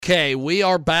Okay, we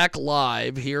are back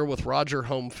live here with Roger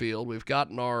Homefield. We've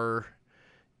gotten our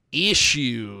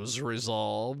issues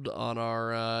resolved on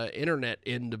our internet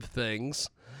end of things.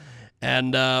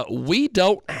 And we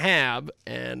don't have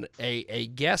a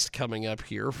guest coming up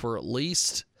here for at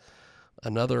least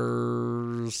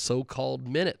another so-called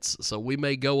minutes. So we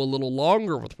may go a little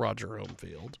longer with Roger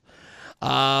Homefield.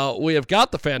 We have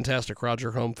got the fantastic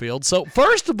Roger Homefield. So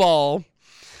first of all,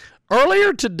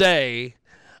 earlier today,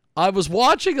 I was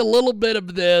watching a little bit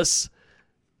of this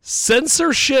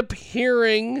censorship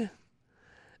hearing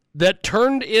that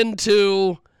turned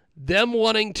into them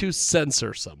wanting to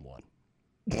censor someone.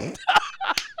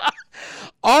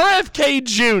 RFK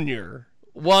Jr.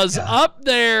 was up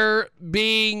there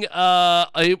being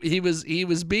he was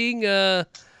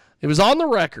on the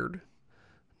record,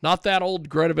 not that old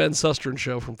Greta Van Susteren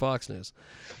show from Fox News,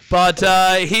 but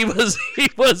he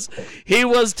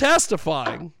was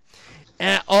testifying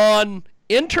on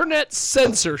internet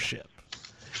censorship.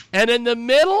 And in the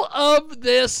middle of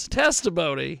this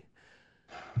testimony,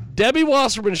 Debbie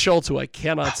Wasserman Schultz, who I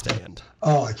cannot stand,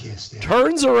 I can't stand,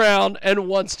 turns around and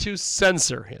wants to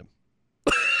censor him.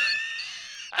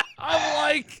 I'm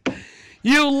like,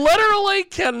 you literally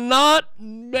cannot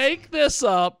make this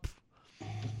up.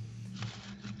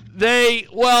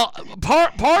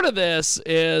 Part of this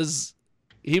is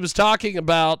he was talking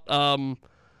about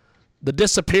the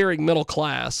disappearing middle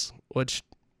class, which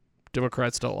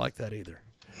Democrats don't like that either.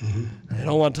 Mm-hmm. They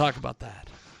don't want to talk about that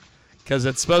because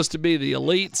it's supposed to be the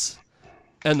elites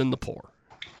and then the poor.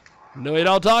 No, we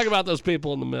don't talk about those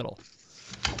people in the middle.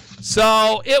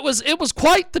 So it was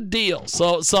quite the deal.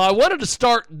 So I wanted to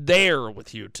start there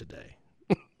with you today.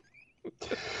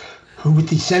 With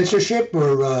the censorship,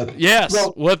 or yes,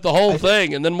 with the whole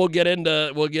thing, and then we'll get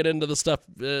into the stuff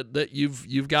that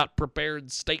you've got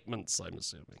prepared statements, I'm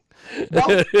assuming.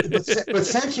 Well, but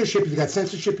censorship, you've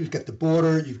got the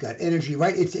border, you've got energy,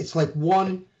 right? It's like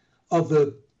one of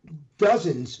the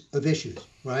dozens of issues,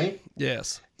 right?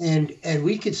 Yes. And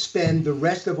we could spend the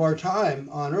rest of our time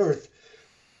on Earth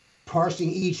parsing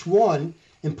each one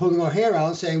and pulling our hair out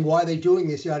and saying, why are they doing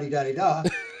this, yada, yada, yada.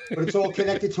 But it's all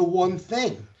connected to one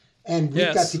thing. And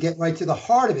we've got to get right to the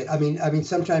heart of it. I mean,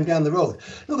 sometime down the road.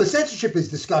 No, the censorship is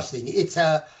disgusting. It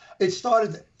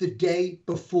started the day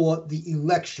before the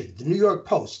election. The New York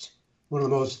Post, one of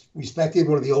the most respected,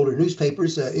 one of the older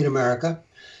newspapers in America,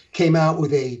 came out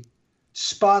with a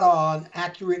spot-on,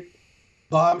 accurate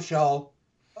bombshell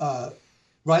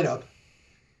write-up,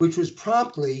 which was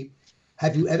promptly,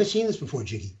 have you ever seen this before,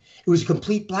 Jiggy? It was a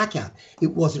complete blackout.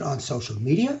 It wasn't on social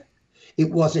media.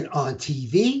 It wasn't on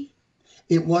TV.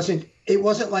 It wasn't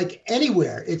like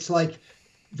anywhere. It's like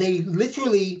they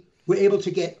literally were able to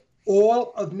get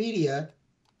all of media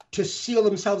to seal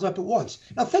themselves up at once.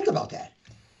 Now think about that.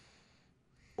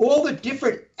 All the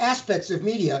different aspects of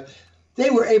media, they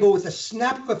were able with a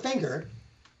snap of a finger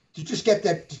to just get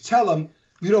that, to tell them,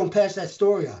 you don't pass that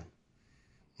story on.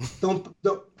 Don't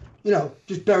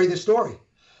just bury the story.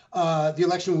 The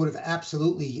election would have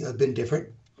absolutely been different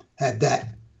had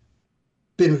that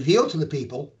been revealed to the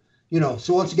people.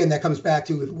 So once again, that comes back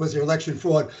to, was there election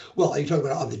fraud? Well, are you talking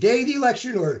about on the day of the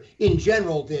election or in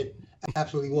general? That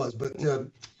absolutely was. But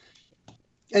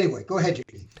anyway, go ahead,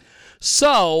 Jiggy.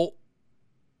 So,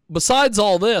 besides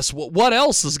all this, what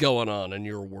else is going on in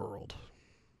your world?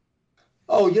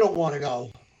 Oh, you don't want to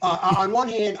know. On one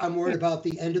hand, I'm worried about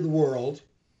the end of the world,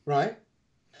 right?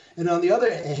 And on the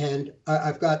other hand,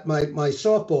 I've got my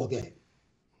softball game.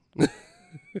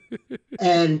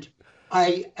 And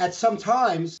at some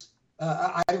times,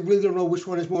 I really don't know which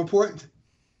one is more important.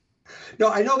 No,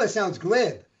 I know that sounds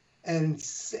glib and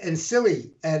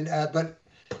silly, but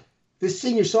this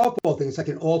senior softball thing is like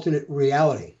an alternate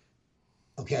reality.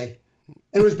 Okay,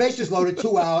 and it was bases loaded,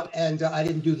 2 out, and I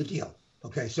didn't do the deal.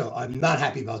 Okay, so I'm not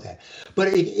happy about that. But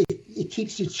it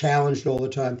keeps you challenged all the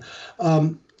time.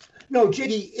 No,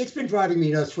 Jiggy, it's been driving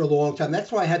me nuts for a long time.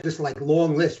 That's why I had this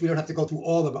long list. We don't have to go through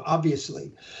all of them,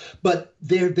 obviously. But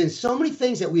there have been so many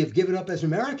things that we have given up as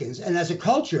Americans and as a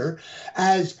culture,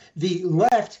 as the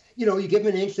left, you give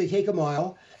them an inch, they take a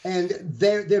mile, and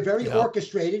they're very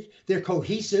orchestrated. They're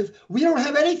cohesive. We don't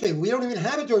have anything. We don't even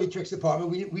have a dirty tricks department.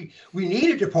 We need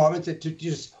a department to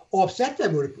just offset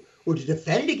them or to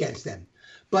defend against them.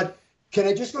 But can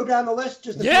I just go down the list?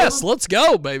 Yes, let's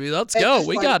go, baby. Let's go.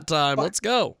 We got time. Let's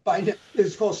go.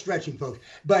 It's called stretching, folks.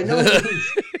 By no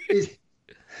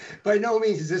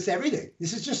means is this everything.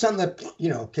 This is just something that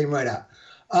came right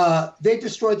out. They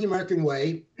destroyed the American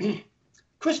way.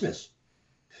 Christmas.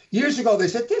 Years ago, they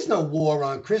said there's no war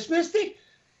on Christmas,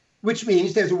 which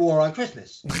means there's a war on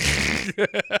Christmas.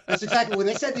 That's exactly when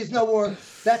they said there's no war.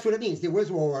 That's what it means. There was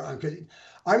a war on Christmas.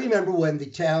 I remember when the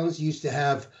towns used to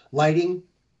have lighting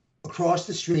across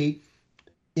the street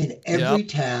in every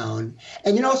town.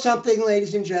 And you know something,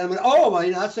 ladies and gentlemen? Oh, are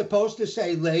you not supposed to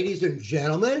say ladies and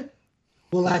gentlemen?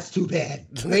 Well, that's too bad.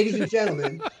 Ladies and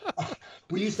gentlemen,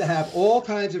 we used to have all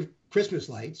kinds of Christmas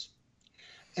lights.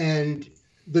 And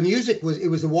the music was, it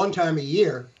was the one time a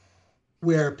year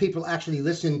where people actually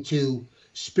listened to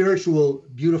spiritual,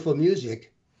 beautiful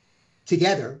music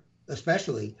together,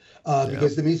 especially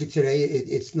because the music today,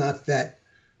 it's not that,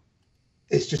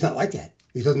 it's just not like that.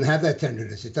 It doesn't have that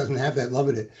tenderness. It doesn't have that love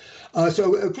in it.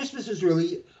 So Christmas is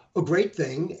really a great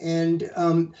thing. And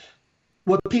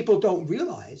what people don't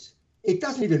realize, it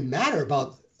doesn't even matter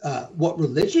about what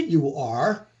religion you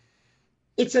are.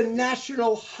 It's a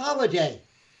national holiday.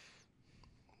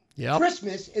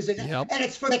 Christmas is and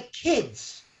it's for the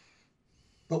kids.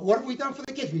 But what have we done for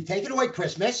the kids? We've taken away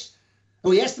Christmas, and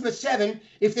we asked them at 7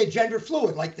 if they're gender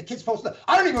fluid, like the kids supposed to.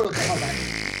 I don't even know what the hell that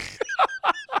is.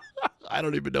 I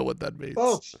don't even know what that means.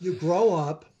 Folks, you grow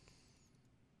up,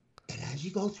 and as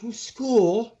you go through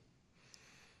school,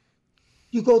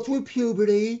 you go through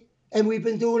puberty, and we've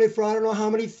been doing it for I don't know how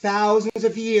many thousands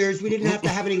of years. We didn't have to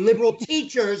have any liberal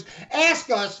teachers ask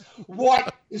us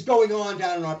what is going on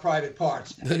down in our private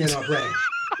parts and in our brains.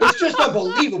 It's just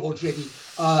unbelievable, Jiggy.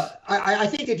 I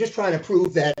think they're just trying to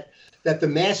prove that the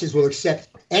masses will accept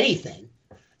anything.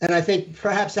 And I think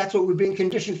perhaps that's what we're being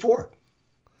conditioned for.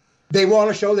 They want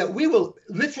to show that we will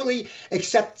literally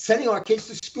accept sending our kids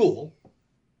to school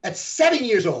at 7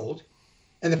 years old.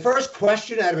 And the first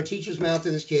question out of a teacher's mouth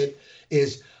to this kid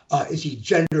is he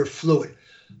gender fluid?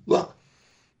 Look,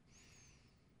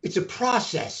 it's a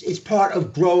process. It's part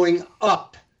of growing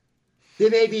up. There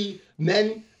may be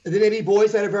men, there may be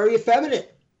boys that are very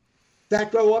effeminate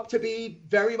that grow up to be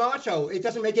very macho. It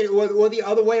doesn't make it, or the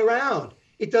other way around.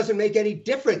 It doesn't make any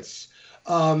difference.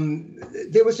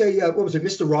 There was what was it,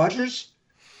 Mr. Rogers?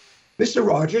 Mr.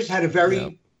 Rogers had a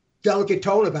very delicate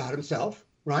tone about himself,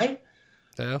 right?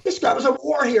 Yeah. This guy was a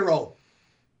war hero.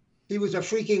 He was a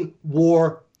freaking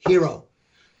war hero.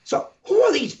 So who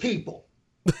are these people?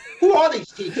 Who are these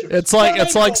teachers? It's like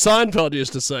Seinfeld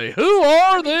used to say, who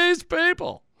are these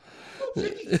people? Well,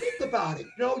 think about it.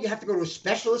 You know, you have to go to a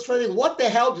specialist for anything. What the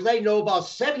hell do they know about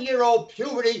 7-year-old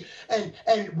puberty and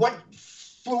what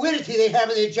fluidity they have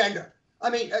in their gender? I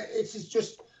mean, it's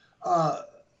just,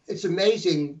 it's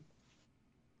amazing,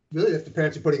 really, that the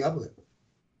parents are putting up with it.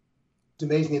 It's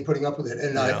amazing they're putting up with it.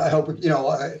 And I hope,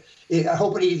 I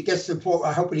hope it either gets to the point,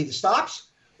 I hope it either stops,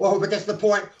 or I hope it gets to the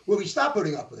point where we stop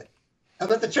putting up with it. And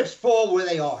let the chips fall where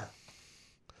they are.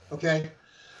 Okay?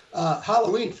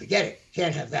 Halloween, forget it.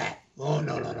 Can't have that. Oh,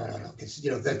 no. Because,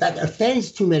 that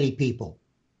offends too many people.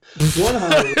 One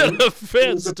Halloween. It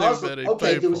offends too many people.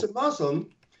 Okay, there was a Muslim.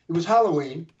 It was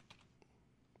Halloween.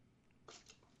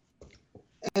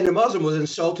 And the Muslim was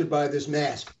insulted by this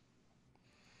mask.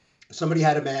 Somebody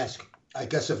had a mask, I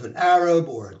guess of an Arab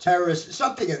or a terrorist,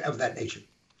 something of that nature.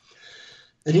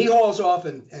 And he hauls off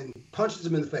and punches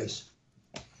him in the face.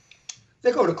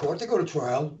 They go to court, they go to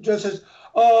trial. The judge says,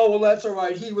 oh, well, that's all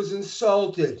right. He was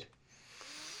insulted.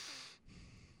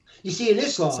 You see, in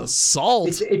Islam, it's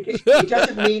assault. It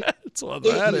doesn't mean that's what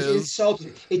that is.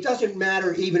 Insulted. It doesn't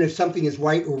matter even if something is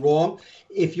right or wrong.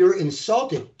 If you're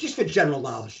insulted, just for general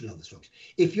knowledge to know this, folks,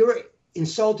 if you're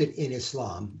insulted in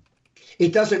Islam,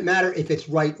 it doesn't matter if it's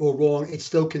right or wrong. It's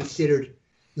still considered,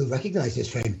 you'll recognize this,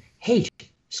 friend,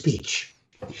 hate speech.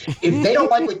 If they don't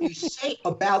like what you say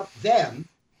about them,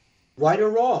 right or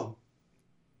wrong,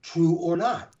 true or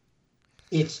not,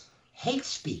 it's hate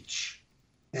speech.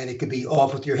 And it could be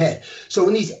off with your head. So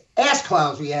in these ass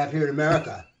clowns we have here in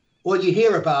America, what you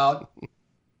hear about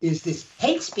is this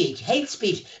hate speech.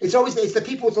 It's always the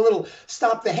people with the little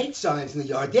stop the hate signs in the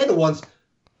yard. They're the ones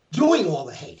doing all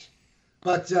the hate.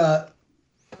 But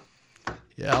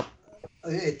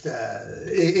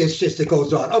it's just, it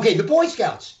goes on. Okay, the Boy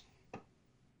Scouts.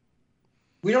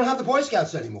 We don't have the Boy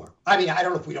Scouts anymore. I mean, I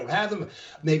don't know if we don't have them.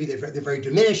 Maybe they're very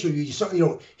diminished, or you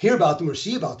don't hear about them or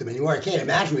see about them anymore. I can't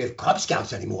imagine we have Cub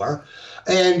Scouts anymore.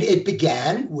 And it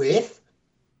began with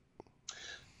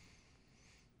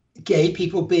gay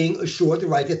people being assured the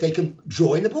right that they can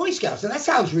join the Boy Scouts. And that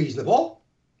sounds reasonable,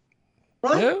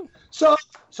 right? Yeah. So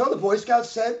the Boy Scouts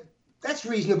said, that's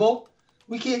reasonable.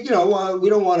 We can't, we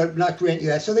don't want to not grant you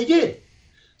that. So they did.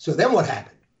 So then what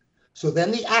happened? So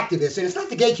then the activists, and it's not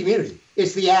the gay community,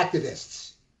 it's the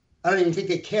activists. I don't even think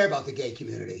they care about the gay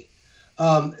community.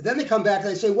 Then they come back and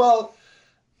they say, well,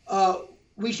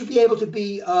 we should be able to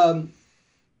be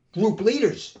group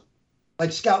leaders,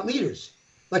 like scout leaders,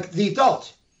 like the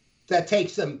adult that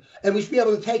takes them. And we should be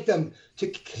able to take them to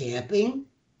camping,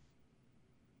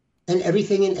 and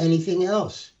everything and anything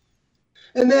else.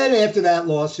 And then after that,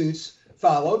 lawsuits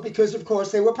followed because, of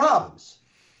course, there were problems.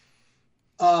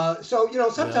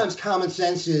 Sometimes common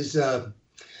sense is,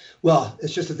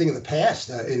 it's just a thing of the past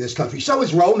in this country. So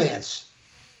is romance.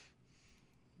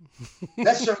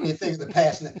 That's certainly a thing of the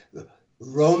past.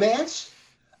 Romance?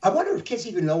 I wonder if kids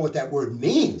even know what that word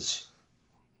means.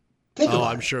 Think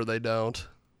about I'm sure they don't.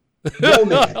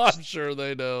 Romance. I'm sure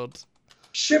they don't.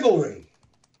 Chivalry.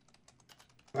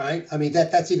 Right? I mean,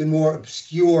 that's even more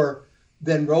obscure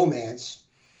than romance.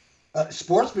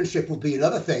 Sportsmanship would be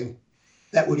another thing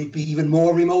that would be even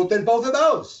more remote than both of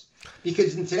those.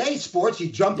 Because in today's sports, you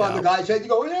jump on the guy's head, you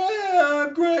go, yeah,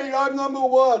 I'm great, I'm number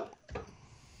one.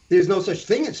 There's no such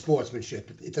thing as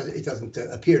sportsmanship. It doesn't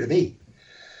appear to me.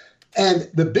 And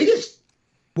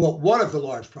one of the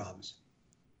large problems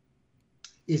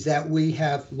is that we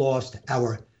have lost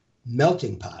our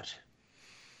melting pot.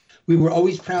 We were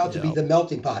always proud to be the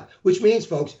melting pot, which means,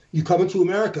 folks, you come into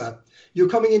America, you're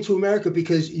coming into America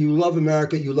because you love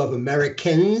America, you love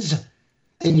Americans,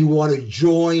 and you want to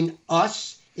join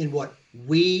us in what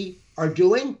we are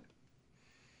doing,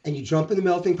 and you jump in the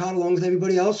melting pot along with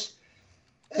everybody else,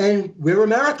 and we're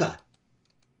America.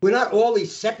 We're not all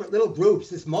these separate little groups,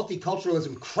 this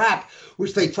multiculturalism crap,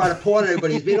 which they try to pawn on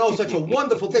everybody as being, such a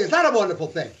wonderful thing. It's not a wonderful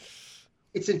thing.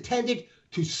 It's intended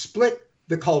to split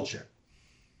the culture,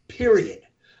 period.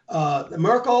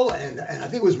 Merkel and I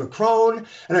think it was Macron,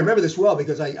 and I remember this well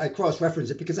because I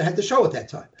cross-referenced it because I had the show at that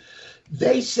time.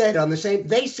 They said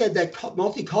that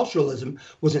multiculturalism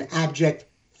was an abject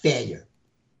failure.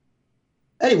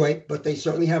 Anyway, but they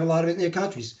certainly have a lot of it in their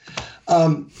countries.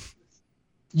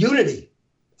 Unity.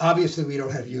 Obviously, we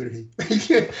don't have unity.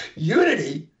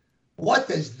 Unity? What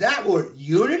does that word?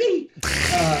 Unity?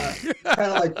 Kind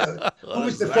of like who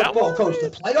was the football coach?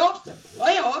 The playoffs? The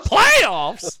playoffs?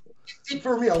 Playoffs?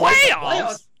 For real.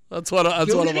 Playoffs? That's one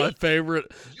of my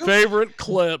favorite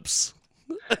clips.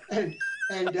 And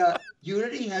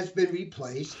unity has been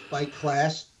replaced by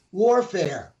class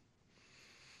warfare,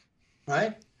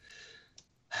 right?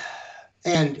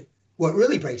 And what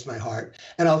really breaks my heart,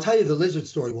 and I'll tell you the lizard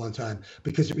story one time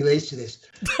because it relates to this.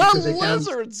 The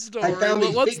lizard story?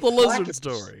 What's the lizard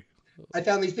story? I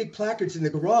found these big placards in the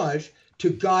garage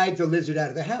to guide the lizard out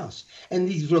of the house. And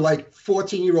these were like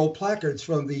 14-year-old placards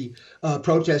from the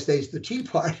protest days, the Tea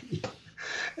Party.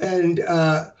 And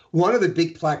one of the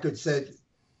big placards said,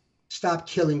 "Stop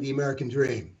killing the American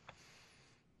dream."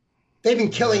 They've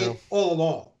been killing it all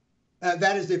along.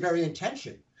 That is their very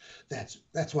intention. That's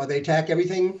why they attack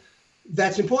everything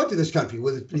that's important to this country,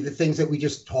 whether it be the things that we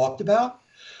just talked about,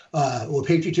 or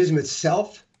patriotism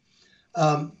itself,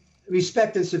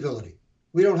 respect and civility.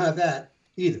 We don't have that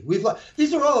either.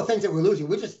 These are all the things that we're losing.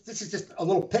 This is just a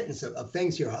little pittance of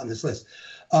things here on this list.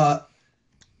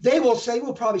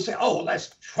 We'll probably say, "Oh,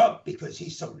 that's Trump because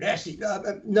he's so nasty."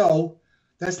 No,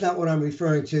 that's not what I'm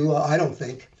referring to. I don't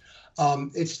think.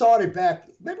 It started back.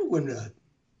 Remember when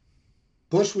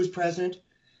Bush was president,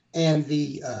 and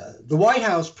the White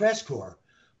House press corps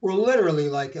were literally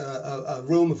like a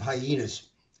room of hyenas.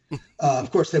 Of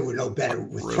course, they were no better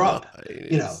with Trump.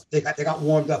 They got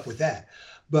warmed up with that.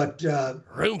 But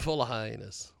room full of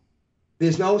hyenas.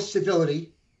 There's no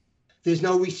civility. There's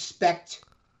no respect.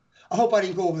 I hope I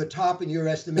didn't go over the top in your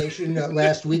estimation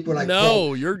last week when I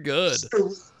No, you're good.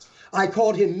 I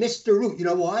called him Mr. Root. You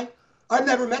know why? I've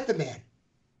never met the man.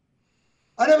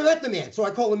 So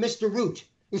I call him Mr. Root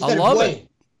instead of Wayne.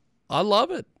 I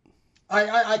love it.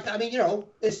 I mean,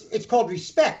 it's called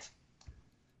respect.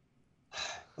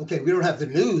 Okay, we don't have the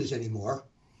news anymore.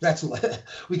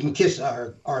 We can kiss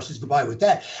our arses goodbye with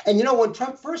that. And when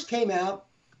Trump first came out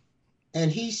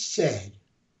and he said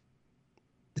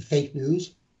the fake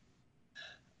news,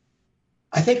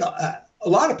 I think a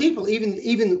lot of people,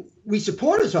 even we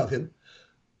supporters of him,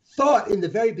 thought in the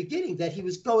very beginning that he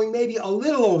was going maybe a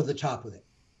little over the top with it,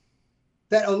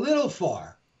 that a little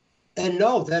far. And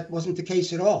no, that wasn't the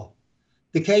case at all.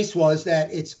 The case was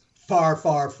that it's far,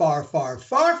 far, far, far,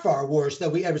 far, far worse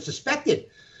than we ever suspected.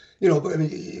 But I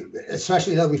mean,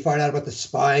 especially now we find out about the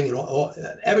spying and all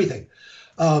everything.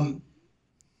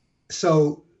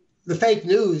 So the fake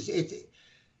news,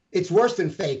 it's worse than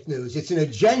fake news. It's an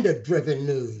agenda-driven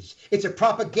news. It's a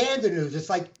propaganda news. It's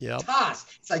like TASS.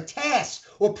 It's like TASS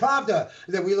or Pravda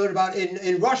that we learned about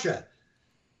in Russia.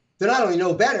 They're not only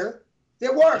no better,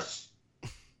 they're worse.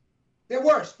 They're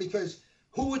worse because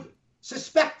who would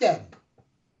suspect them?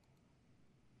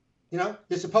 They're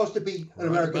supposed to be an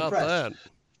American press. That.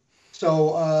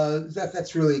 So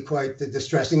that's really quite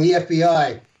distressing. The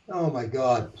FBI, oh my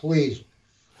God, please.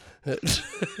 No,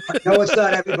 it's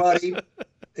not everybody.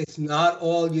 It's not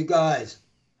all you guys.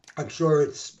 I'm sure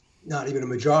it's not even a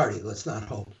majority. Let's not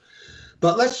hope.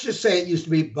 But let's just say it used to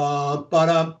be bum,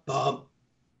 ba-dum, bum,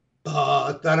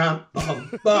 ba-da-dum,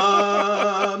 bum,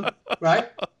 bum, right?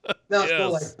 Now it's more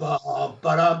like bum,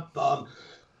 ba-dum, bum.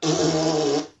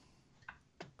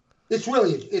 It's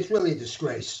really a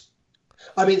disgrace.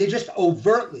 I mean, they're just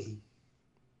overtly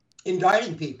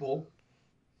indicting people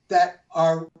that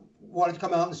wanted to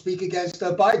come out and speak against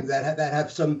Biden, that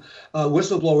have some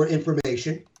whistleblower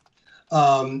information.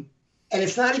 And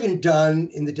it's not even done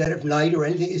in the dead of night or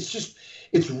anything.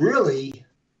 It's really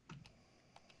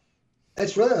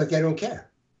like they don't care.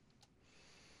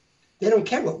 They don't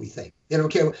care what we think. They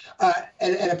don't care.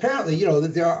 And apparently,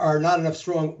 there are not enough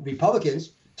strong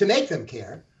Republicans to make them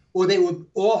care, or they would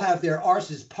all have their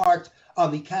arses parked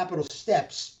on the Capitol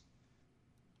steps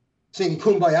singing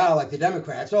Kumbaya like the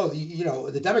Democrats. Oh,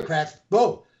 the Democrats,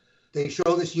 boom, they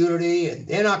show this unity and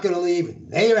they're not going to leave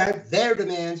and they have their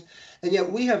demands. And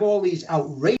yet we have all these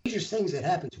outrageous things that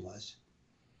happen to us.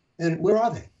 And where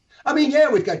are they? I mean, yeah,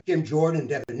 we've got Jim Jordan and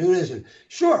Devin Nunes, and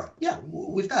sure, yeah,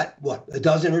 we've got, a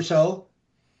dozen or so?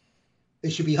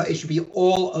 It should be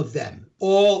all of them.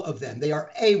 All of them. They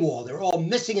are AWOL. They're all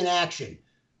missing in action.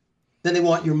 Then they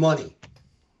want your money.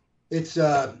 It's,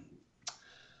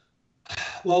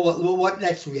 what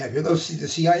next do we have here? The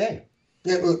CIA.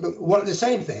 The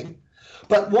same thing.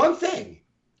 But one thing,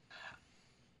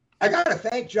 I got to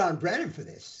thank John Brennan for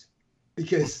this,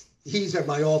 because he's at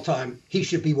my all-time, he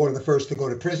should be one of the first to go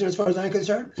to prison as far as I'm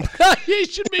concerned. He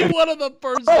should be one of the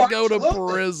first to go to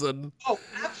prison. Oh,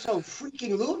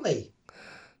 absolutely.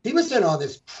 He was in on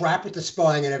this crap with the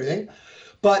spying and everything,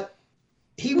 but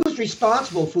he was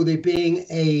responsible for there being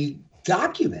a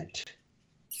document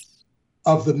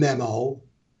of the memo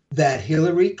that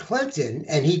Hillary Clinton,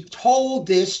 and he told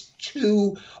this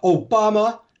to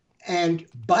Obama and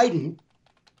Biden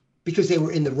because they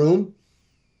were in the room,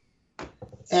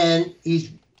 and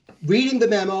he's reading the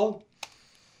memo.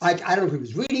 I don't know if he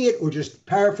was reading it or just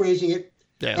paraphrasing it,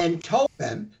 and told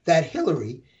them that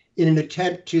Hillary, in an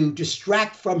attempt to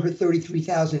distract from her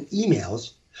 33,000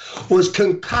 emails, was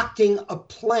concocting a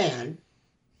plan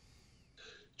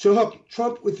to hook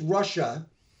Trump with Russia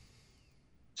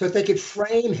so that they could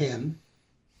frame him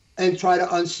and try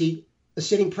to unseat a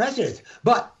sitting president.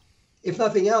 But if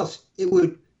nothing else, it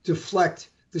would deflect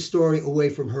the story away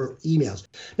from her emails.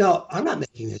 Now, I'm not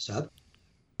making this up.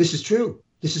 This is true.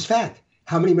 This is fact.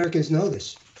 How many Americans know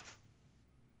this?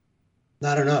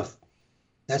 Not enough.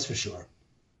 That's for sure.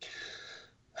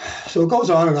 So it goes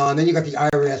on and on. Then you got the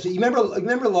IRS. You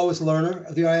remember Lois Lerner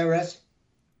of the IRS?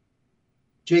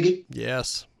 Jiggy?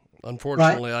 Yes.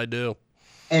 Unfortunately, right? I do.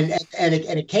 And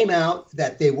it came out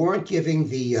that they weren't giving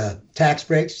the tax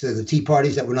breaks to the Tea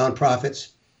Parties that were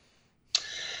nonprofits.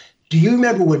 Do you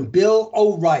remember when Bill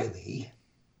O'Reilly,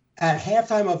 at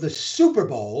halftime of the Super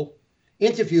Bowl,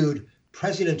 interviewed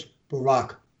President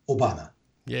Barack Obama?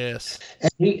 Yes.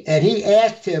 And he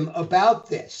asked him about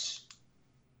this.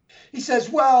 He says,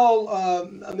 well,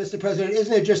 Mr. President,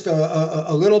 isn't it just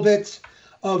a little bit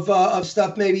of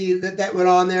stuff maybe that went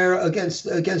on there against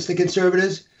the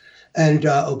conservatives? And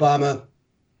Obama,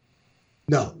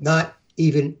 no, not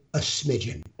even a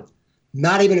smidgen.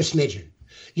 Not even a smidgen.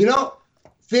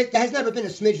 There has never been a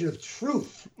smidgen of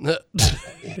truth.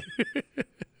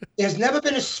 There's never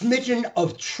been a smidgen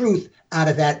of truth out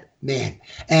of that man.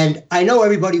 And I know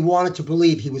everybody wanted to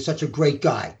believe he was such a great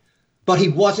guy, but he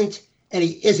wasn't, and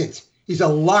he isn't. He's a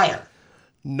liar.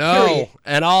 No, period.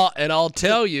 and I'll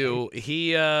tell you,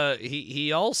 he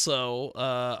also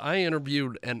I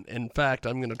interviewed, and in fact,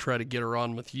 I'm going to try to get her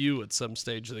on with you at some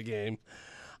stage of the game.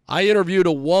 I interviewed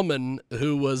a woman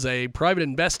who was a private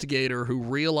investigator who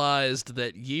realized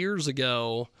that years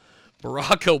ago,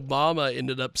 Barack Obama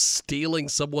ended up stealing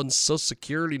someone's Social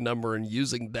Security number and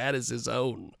using that as his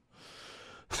own.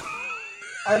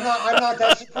 I'm not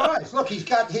that surprised. Look,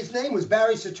 his name was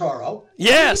Barry Soetoro.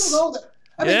 Yes. People know that.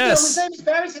 His name is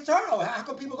Barry Soetoro. How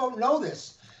come people don't know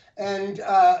this? And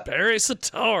Barry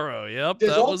Soetoro. Yep,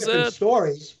 there's that all was different it.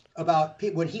 Stories about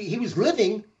people when he was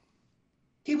living.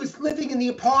 He was living in the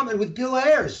apartment with Bill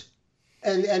Ayers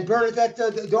and Bernadette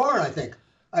Doran, I think.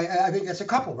 I think that's a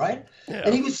couple, right? Yeah.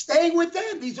 And he was staying with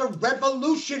them. These are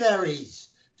revolutionaries.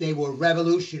 They were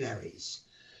revolutionaries.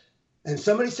 And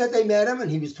somebody said they met him,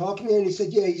 and he was talking there, and he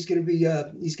said, "Yeah, he's going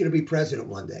to be president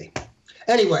one day."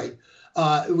 Anyway,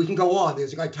 we can go on.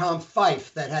 There's a guy, Tom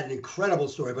Fife, that had an incredible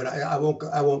story, but I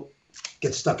won't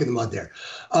get stuck in the mud there.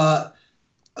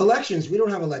 Elections. We don't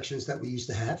have elections that we used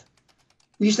to have.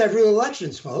 We used to have real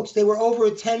elections, folks. They were over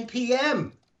at 10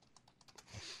 p.m.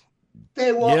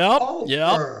 They were over.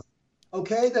 Yep.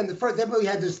 Okay. Then we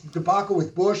had this debacle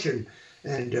with Bush and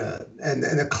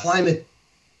the climate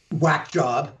whack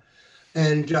job,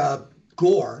 and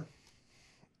Gore.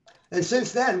 And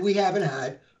since then, we haven't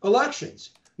had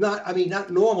elections.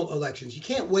 Not normal elections. You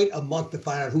can't wait a month to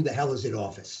find out who the hell is in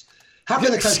office. How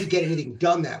can the country get anything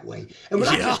done that way? And we're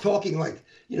not just talking like,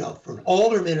 for an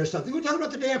alderman or something. We're talking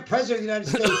about the damn president of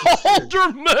the United States.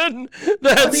 Alderman?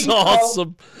 That's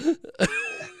awesome.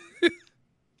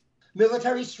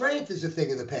 Military strength is a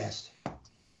thing of the past.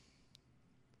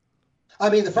 I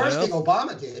mean, the first thing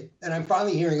Obama did, and I'm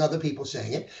finally hearing other people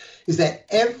saying it, is that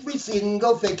every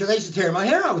single thing, because I used to tear my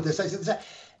hair out with this, I said,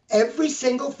 every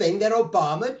single thing that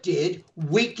Obama did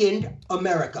weakened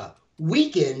America.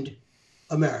 Weakened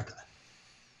America.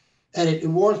 And it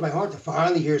warms my heart to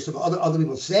finally hear some other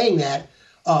people saying that.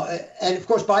 And of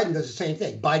course, Biden does the same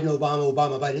thing. Biden, Obama,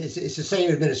 Biden. It's the same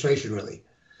administration, really.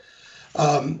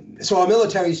 So our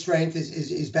military strength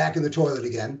is back in the toilet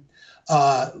again.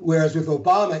 Whereas with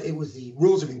Obama, it was the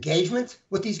rules of engagement,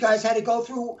 what these guys had to go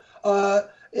through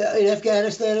in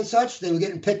Afghanistan and such. They were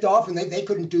getting picked off, and they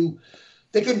couldn't do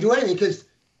anything because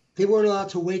they weren't allowed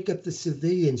to wake up the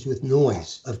civilians with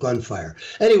noise of gunfire.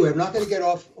 Anyway, I'm not going to get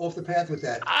off the path with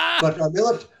that. But our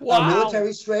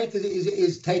military strength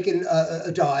is taking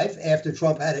a dive after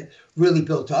Trump had it really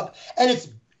built up.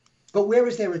 But where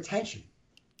is their attention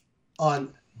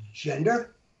on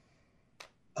gender?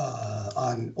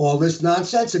 On all this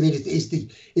nonsense? I mean, is the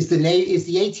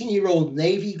 18-year-old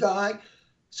Navy guy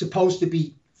supposed to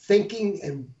be thinking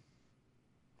and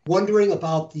wondering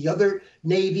about the other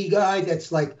Navy guy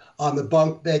that's like on the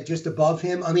bunk bed just above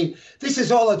him? I mean, this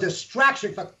is all a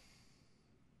distraction. The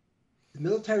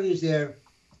military is there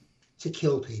to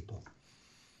kill people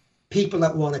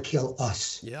that want to kill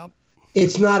us. Yep.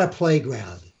 It's not a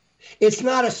playground. It's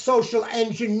not a social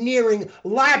engineering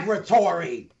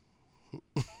laboratory.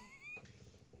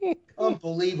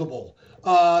 Unbelievable.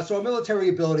 So our military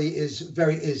ability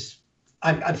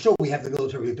I'm sure we have the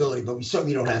military ability, but we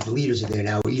certainly don't have the leaders in there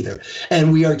now either.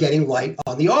 And we are getting light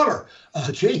on the armor.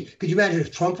 Could you imagine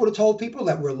if Trump would have told people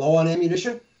that we're low on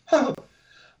ammunition? I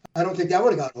don't think that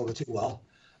would have gone over too well.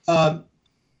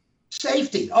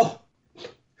 Safety. Oh,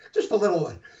 just a little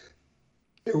one.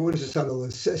 Here, what is this on the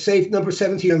list? Number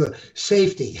 17 on the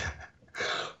safety.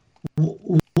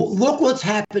 Look what's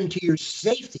happened to your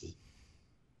safety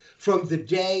from the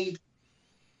day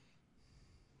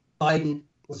Biden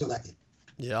was elected.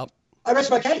 Yep. I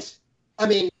rest my case. I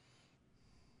mean,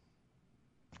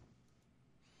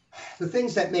 the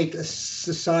things that make a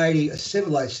society, a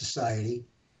civilized society,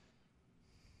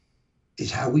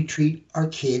 is how we treat our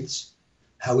kids,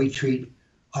 how we treat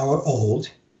our old,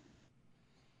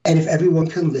 and if everyone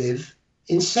can live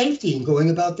in safety and going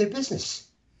about their business.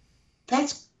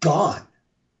 That's gone.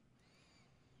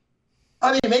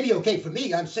 I mean, it may be okay for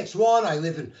me. I'm 6'1". I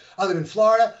live in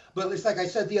Florida. But it's like I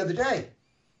said the other day.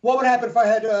 What would happen if I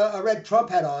had a red Trump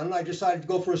hat on and I decided to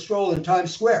go for a stroll in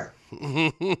Times Square?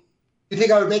 You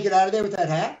think I would make it out of there with that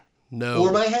hat? No.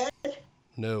 Or my head?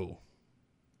 No.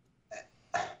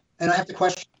 And I have to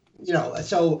question,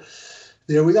 so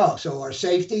there we go. So our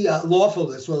safety,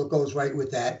 lawfulness, well, it goes right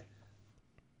with that.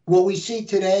 What we see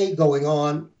today going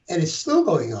on, and it's still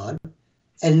going on,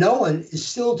 and no one is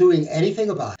still doing anything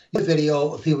about it. The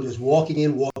video of people just walking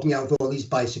in, walking out with all these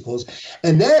bicycles.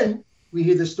 And then we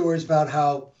hear the stories about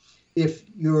how if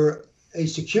you're a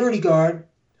security guard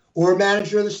or a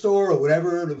manager of the store or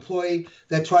whatever, an employee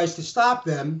that tries to stop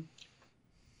them,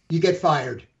 you get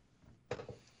fired.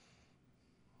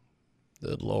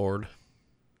 Good Lord.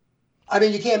 I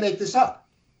mean, you can't make this up.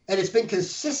 And it's been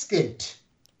consistent.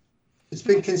 It's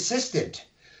been consistent.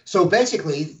 So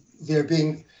basically,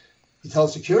 you tell a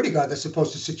security guard that's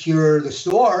supposed to secure the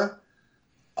store,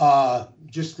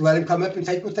 just let him come up and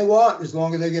take what they want, as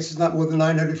long as I guess it's not more than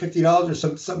 $950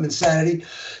 or some insanity.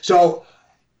 So,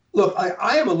 look,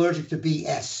 I am allergic to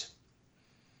BS.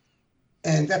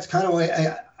 And that's kind of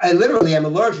why I literally am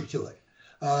allergic to it.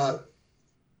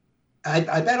 I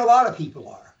bet a lot of people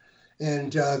are.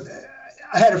 And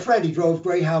I had a friend, he drove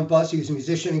Greyhound bus. He was a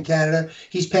musician in Canada.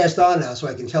 He's passed on now, so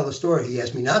I can tell the story. He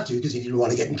asked me not to because he didn't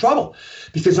want to get in trouble.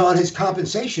 Because on his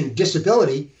compensation,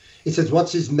 disability, it says,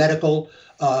 what's his medical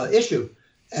issue?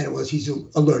 And it was he's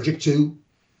allergic to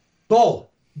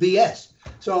bull, BS.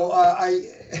 So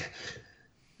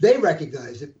they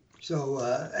recognize it. So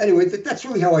anyway, that's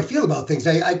really how I feel about things.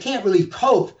 I can't really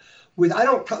cope with,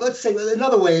 let's say,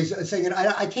 another way is saying it,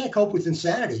 I can't cope with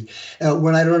insanity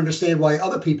when I don't understand why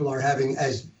other people are having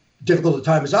as difficult a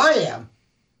time as I am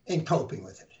in coping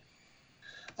with it.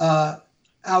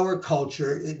 Our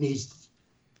culture,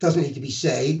 doesn't need to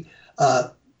be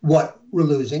what we're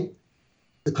losing.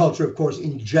 The culture, of course,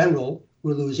 in general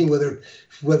we're losing, whether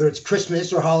it's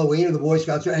Christmas or Halloween or the Boy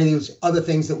Scouts or any of those other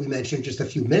things that we mentioned just a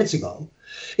few minutes ago.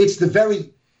 It's the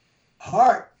very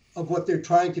heart of what they're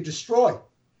trying to destroy.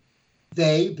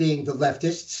 They being the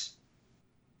leftists,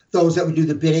 those that would do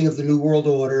the bidding of the New World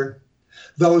Order,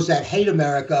 those that hate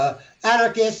America,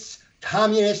 anarchists,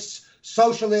 communists,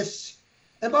 socialists.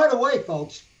 And by the way,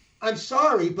 folks, I'm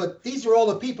sorry, but these are all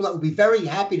the people that would be very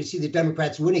happy to see the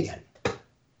Democrats win again.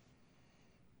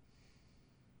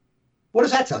 What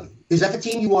does that tell you? Is that the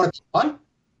team you want to be on?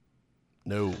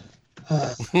 No.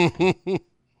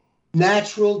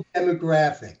 Natural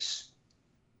demographics.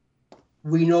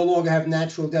 We no longer have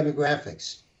natural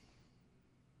demographics.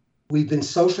 We've been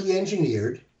socially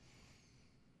engineered.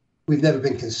 We've never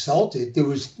been consulted. There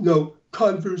was no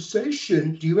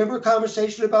conversation. Do you remember a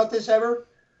conversation about this ever?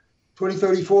 20,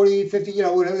 30, 40, 50,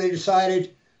 whenever they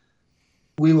decided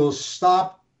we will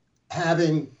stop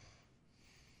having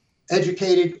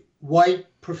educated white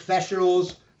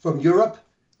professionals from Europe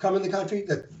come in the country,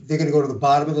 that they're going to go to the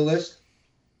bottom of the list.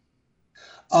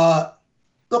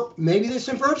 Look, maybe there's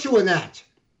some virtue in that.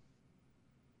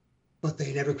 But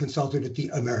they never consulted with the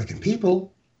American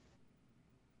people.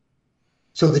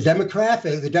 So the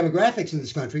demographics in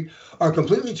this country are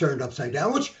completely turned upside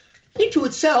down, which into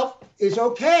itself is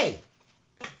okay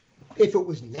if it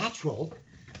was natural.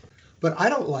 But I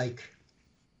don't like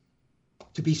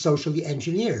to be socially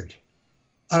engineered.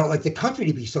 I don't like the country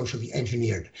to be socially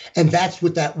engineered. And that's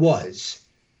what that was.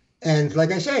 And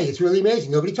like I say, it's really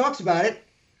amazing. Nobody talks about it.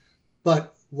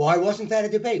 But why wasn't that a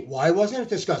debate? Why wasn't it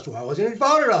discussed? Why wasn't it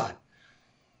voted on?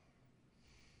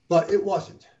 But it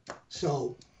wasn't.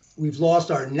 So we've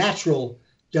lost our natural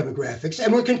demographics,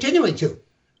 and we're continuing to,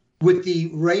 with the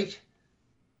rate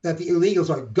that the illegals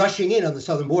are gushing in on the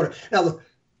southern border. Now, look,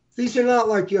 these are not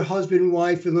like your husband,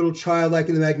 wife, and little child like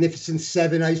in the Magnificent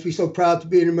Seven. I used to be so proud to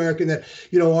be an American that,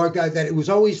 our guy, that it was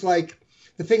always like,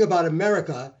 the thing about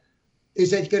America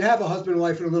is that you could have a husband,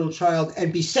 wife, and a little child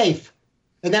and be safe.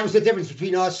 And that was the difference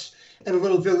between us and a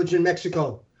little village in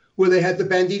Mexico where they had the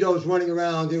banditos running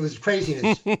around. It was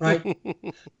craziness, right?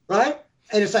 Right?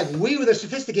 And it's like, we were the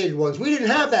sophisticated ones. We didn't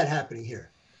have that happening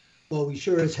here. Well, we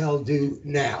sure as hell do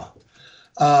now.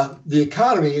 The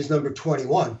economy is number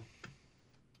 21.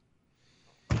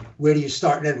 Where do you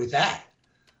start and end with that?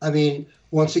 I mean,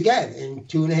 once again, in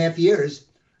 2.5 years,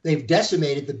 they've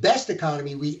decimated the best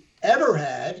economy we ever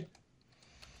had.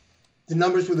 The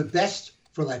numbers were the best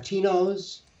for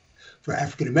Latinos, for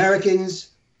African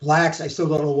Americans, blacks. I still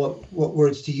don't know what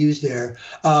words to use there.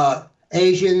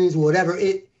 Asians, whatever.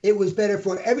 It was better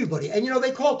for everybody. And,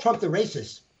 they call Trump the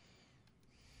racist.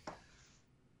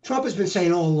 Trump has been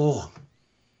saying all along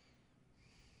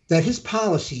that his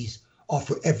policies are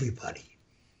for everybody.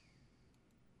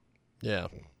 Yeah.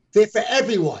 They're for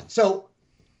everyone. So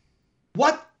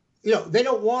what, they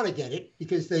don't want to get it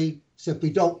because they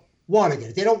simply don't want to get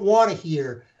it. They don't want to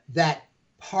hear that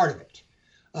part of it.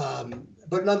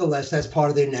 But nonetheless, that's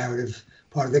part of their narrative,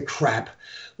 part of their crap.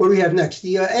 What do we have next?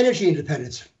 The energy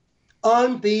independence.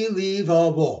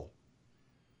 Unbelievable.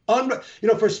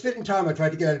 For a spit in time, I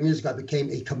tried to get out of music. I became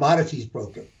a commodities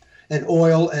broker and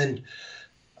oil, and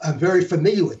I'm very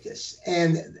familiar with this.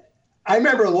 And I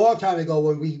remember a long time ago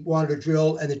when we wanted to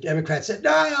drill and the Democrats said,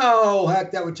 no,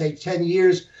 heck, that would take 10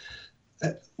 years.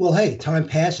 Well, hey, time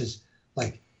passes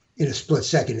like in a split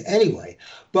second anyway.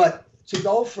 But to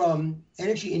go from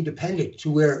energy independent to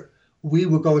where we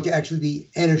were going to actually be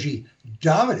energy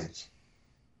dominant,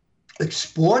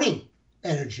 exporting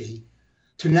energy,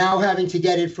 to now having to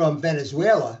get it from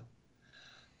Venezuela,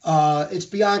 it's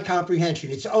beyond comprehension.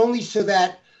 It's only so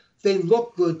that they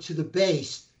look good to the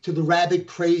base, to the rabid,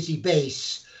 crazy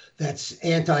base that's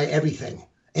anti-everything,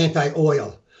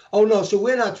 anti-oil. Oh, no, so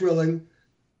we're not drilling,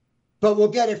 but we'll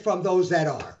get it from those that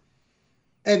are.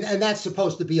 And that's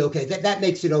supposed to be okay. That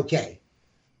makes it okay.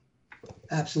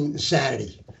 Absolute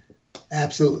insanity.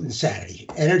 Absolute insanity.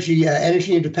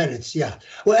 Energy independence, yeah.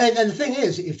 Well, and the thing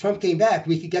is, if Trump came back,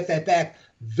 we could get that back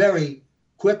very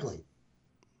quickly.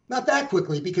 Not that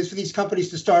quickly, because for these companies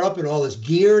to start up and all this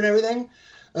gear and everything,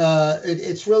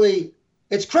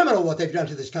 it's criminal what they've done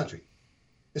to this country.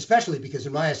 Especially because,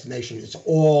 in my estimation, it's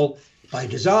all by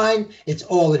design, it's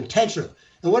all intentional.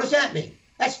 And what does that mean?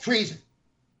 That's treason.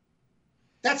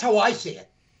 That's how I see it.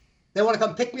 They want to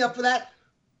come pick me up for that?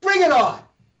 Bring it on.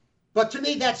 But to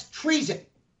me, that's treason.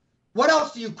 What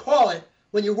else do you call it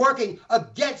when you're working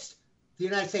against the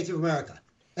United States of America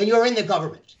and you're in the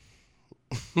government?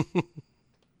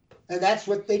 And that's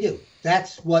what they do.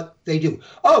 That's what they do.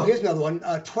 Oh, here's another one.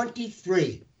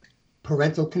 23,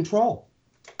 parental control.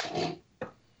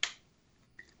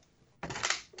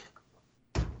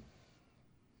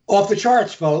 Off the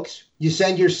charts, folks. You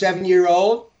send your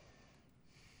 7-year-old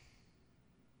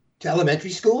to elementary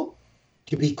school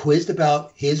to be quizzed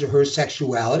about his or her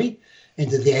sexuality.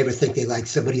 And do they ever think they like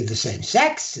somebody of the same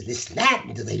sex? And this and that.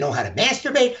 And do they know how to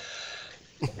masturbate?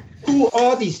 Who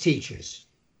are these teachers?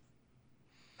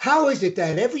 How is it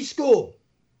that every school,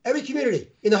 every community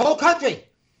in the whole country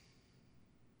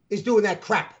is doing that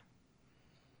crap?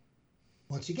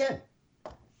 Once again,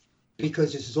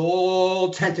 because this is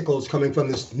all tentacles coming from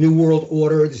this New World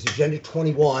Order, this Agenda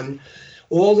 21,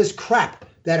 all this crap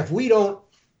that if we don't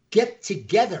get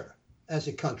together as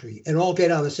a country and all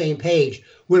get on the same page,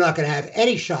 we're not going to have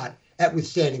any shot at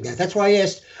withstanding that. That's why I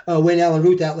asked Wayne Allen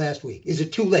Root that last week. Is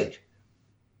it too late?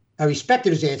 I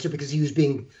respected his answer because he was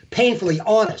being painfully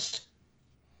honest.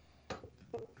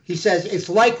 He says it's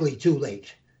likely too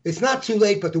late. It's not too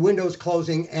late, but the window's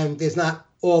closing and there's not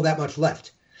all that much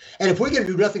left. And if we're going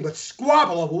to do nothing but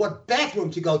squabble over what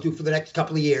bathroom to go to for the next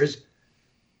couple of years,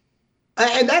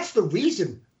 and that's the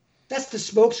reason, that's the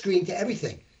smokescreen to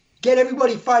everything. Get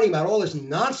everybody fighting about all this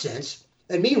nonsense,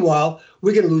 and meanwhile,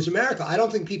 we're going to lose America. I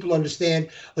don't think people understand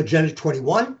Agenda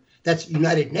 21. That's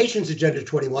United Nations Agenda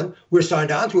 21. We're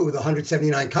signed on to it with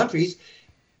 179 countries.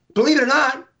 Believe it or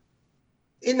not,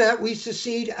 in that we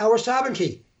secede our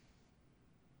sovereignty.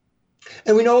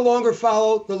 And we no longer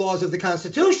follow the laws of the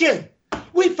Constitution.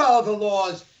 We follow the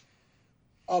laws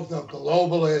of the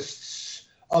globalists,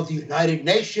 of the United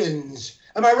Nations.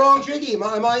 Am I wrong, Jiggy? Am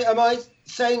I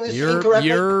saying this incorrectly?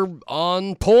 You're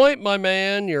on point, my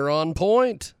man. You're on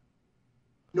point.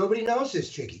 Nobody knows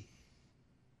this, Jiggy.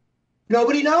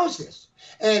 Nobody knows this.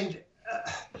 And,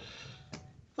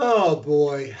 oh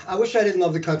boy, I wish I didn't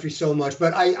love the country so much,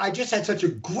 but I just had such a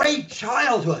great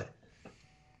childhood.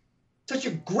 Such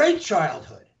a great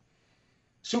childhood.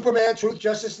 Superman, Truth,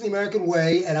 Justice, and the American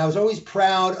Way. And I was always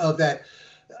proud of that.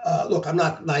 Look, I'm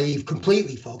not naive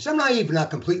completely, folks. I'm naive, but not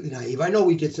completely naive. I know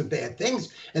we did some bad things,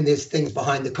 and there's things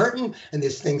behind the curtain, and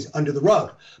there's things under the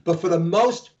rug. But for the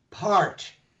most part,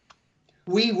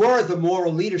 we were the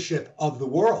moral leadership of the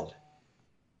world.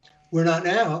 We're not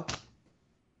now.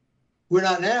 We're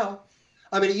not now.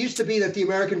 I mean, it used to be that the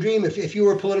American dream, if you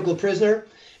were a political prisoner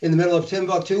in the middle of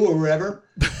Timbuktu or wherever,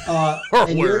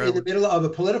 and you're in the middle of a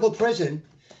political prison,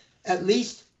 at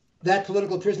least that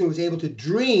political prisoner was able to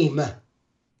dream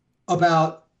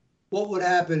about what would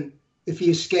happen if he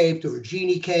escaped or a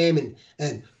genie came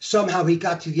and somehow he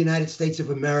got to the United States of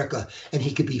America and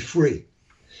he could be free.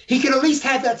 He could at least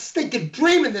have that stinking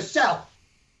dream in the cell.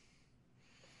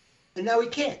 And now he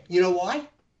can't. You know why?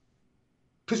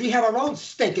 Because we have our own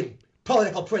stinking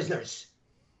political prisoners.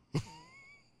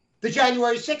 The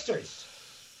January 6ers.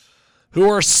 Who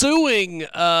are suing,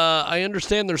 I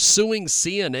understand they're suing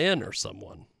CNN or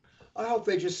someone. I hope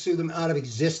they just sue them out of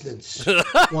existence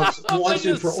once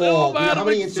and for all. You know, how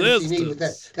many incidents do you need with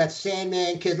that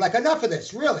Sandman kid? Like, enough of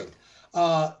this, really.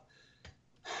 What's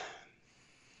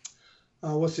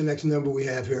the next number we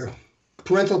have here?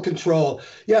 Parental control.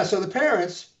 Yeah, so the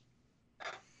parents,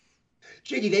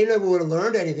 Jiggy, they never would have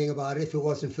learned anything about it if it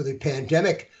wasn't for the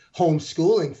pandemic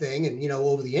homeschooling thing and,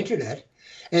 over the internet.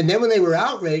 And then when they were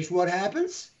outraged, what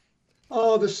happens?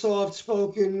 Oh, the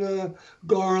soft-spoken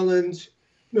Garland,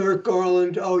 Merrick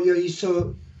Garland. Oh, yeah, he's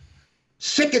so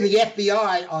sick in the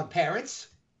FBI on parents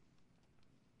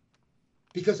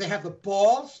because they have the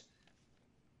balls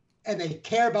and they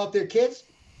care about their kids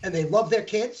and they love their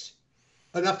kids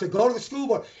enough to go to the school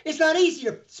board. It's not easy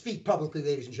to speak publicly,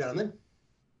 ladies and gentlemen.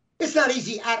 It's not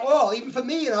easy at all. Even for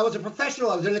me, I was a professional.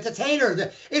 I was an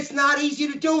entertainer. It's not easy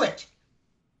to do it.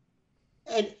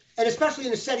 And especially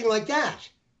in a setting like that,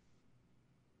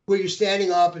 where you're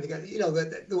standing up and,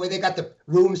 the way they got the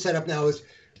room set up now is,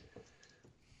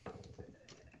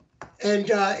 and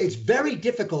it's very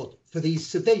difficult for these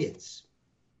civilians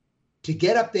to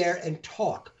get up there and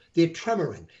talk. They're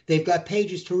tremoring. They've got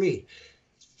pages to read.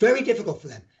 It's very difficult for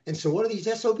them. And so what do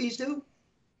these SOBs do?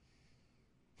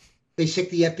 They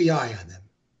sick the FBI on them.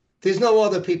 There's no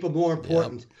other people more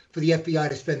important for the FBI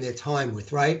to spend their time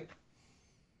with, right?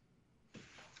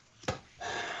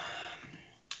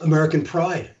 American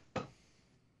pride.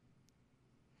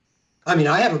 I mean,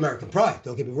 I have American pride,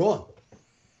 don't get me wrong.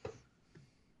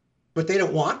 But they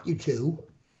don't want you to.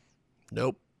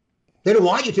 Nope. They don't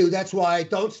want you to. That's why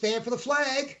don't stand for the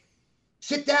flag.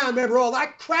 Sit down, remember all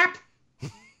that crap?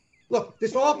 Look,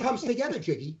 this all comes together,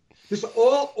 Jiggy. This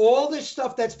all this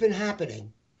stuff that's been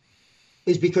happening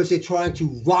is because they're trying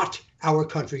to rot our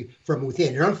country from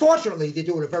within. And unfortunately, they're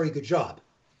doing a very good job.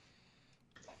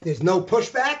 There's no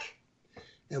pushback.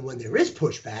 And when there is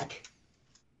pushback,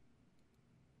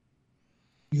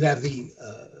 you have the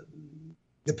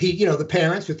the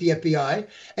parents with the FBI,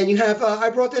 and you have, I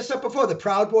brought this up before, the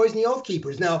Proud Boys and the Oath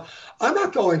Keepers. Now, I'm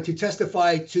not going to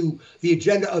testify to the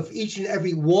agenda of each and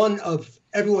every one of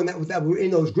everyone that were in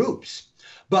those groups,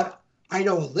 but I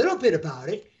know a little bit about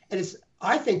it, and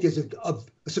I think there's a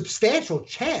substantial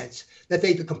chance that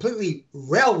they could completely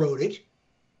railroaded,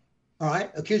 all right,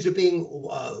 accused of being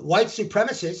white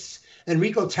supremacists, and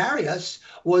Rico Tarias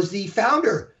was the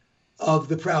founder of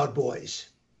the Proud Boys.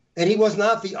 And he was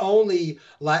not the only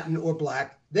Latin or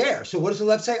black there. So what does the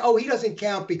left say? Oh, he doesn't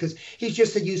count because he's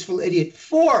just a useful idiot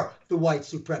for the white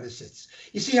supremacists.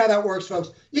 You see how that works,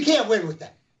 folks? You can't win with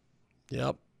them.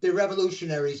 Yep. They're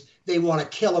revolutionaries. They want to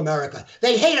kill America.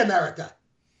 They hate America.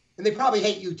 And they probably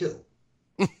hate you too.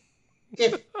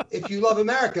 If you love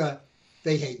America,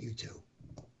 they hate you too.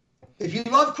 If you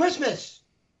love Christmas,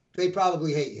 they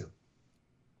probably hate you.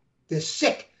 They're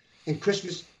sick. And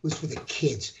Christmas was for the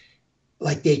kids.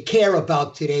 Like they care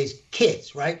about today's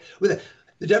kids, right? With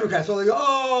the Democrats, all they go,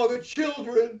 oh, the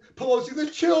children, Pelosi, the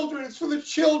children, it's for the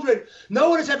children. No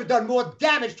one has ever done more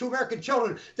damage to American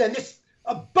children than this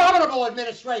abominable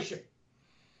administration.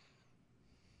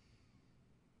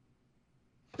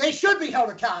 They should be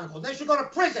held accountable. They should go to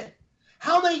prison.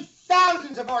 How many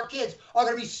thousands of our kids are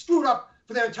going to be screwed up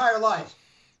for their entire lives?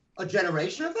 A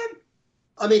generation of them?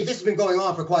 I mean, this has been going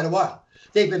on for quite a while.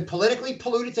 They've been politically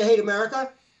polluted to hate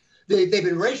America. They've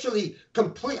been racially,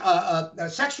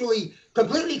 sexually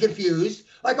completely confused.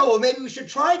 Like, oh, well, maybe we should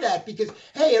try that because,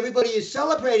 hey, everybody is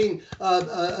celebrating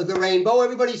the rainbow.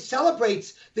 Everybody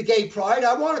celebrates the gay pride.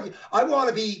 I want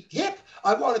to be hip.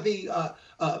 I want to be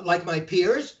like my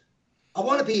peers. I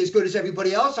want to be as good as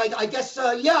everybody else. I guess,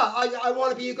 I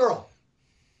want to be a girl.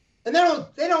 And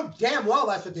they don't damn well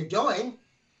that's what they're doing.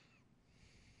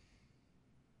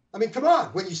 I mean, come on.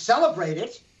 When you celebrate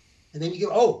it, and then you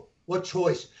go, oh, what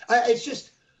choice? It's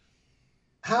just,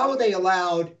 how are they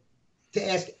allowed to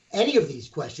ask any of these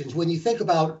questions when you think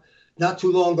about not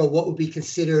too long ago what would be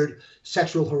considered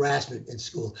sexual harassment in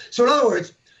school? So in other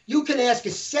words, you can ask a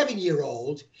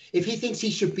 7-year-old if he thinks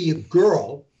he should be a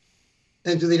girl,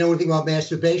 and do they know anything about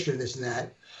masturbation, this and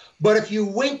that. But if you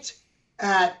winked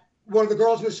at one of the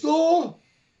girls in the school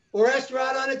or asked her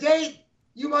out on a date,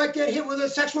 you might get hit with a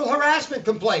sexual harassment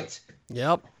complaint.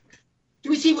 Yep. Do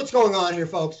we see what's going on here,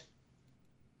 folks?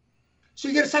 So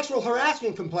you get a sexual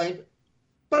harassment complaint,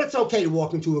 but it's okay to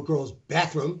walk into a girl's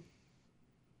bathroom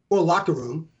or locker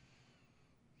room.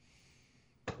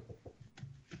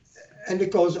 And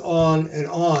it goes on and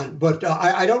on. But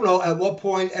I don't know at what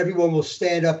point everyone will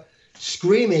stand up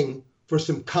screaming for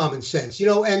some common sense.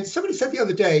 And somebody said the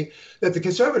other day that the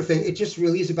conservative thing, it just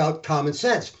really is about common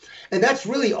sense. And that's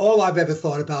really all I've ever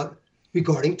thought about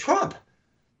regarding Trump.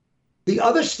 The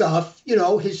other stuff,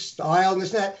 his style and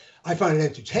this and that, I find it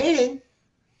entertaining.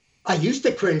 I used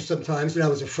to cringe sometimes and I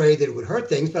was afraid that it would hurt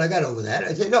things, but I got over that.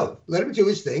 I said, no, let him do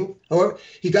his thing. However,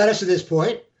 he got us to this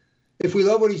point. If we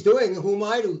love what he's doing, who am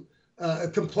I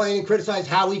to complain and criticize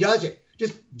how he does it?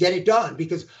 Just get it done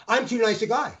because I'm too nice a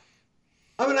guy.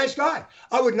 I'm a nice guy.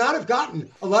 I would not have gotten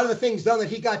a lot of the things done that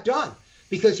he got done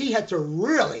because he had to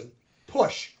really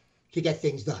push to get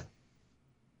things done.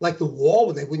 Like the wall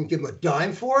when they wouldn't give him a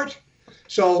dime for it.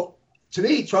 So to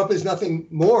me, Trump is nothing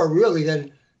more really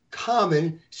than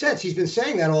common sense. He's been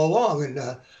saying that all along. And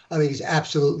I think he's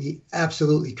absolutely,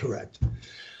 absolutely correct.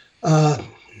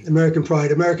 American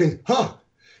pride, American, and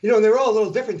they're all a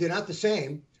little different. They're not the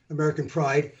same. American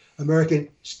pride, American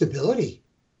stability.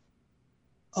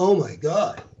 Oh my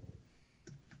God.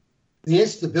 The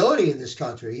instability in this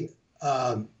country,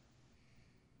 I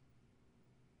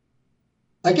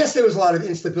guess there was a lot of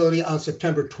instability on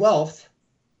September 12th.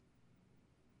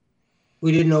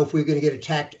 We didn't know if we were going to get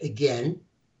attacked again.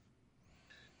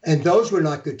 And those were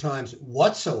not good times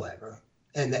whatsoever.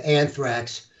 And the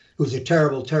anthrax was a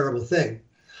terrible, terrible thing.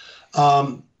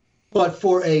 But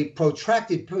for a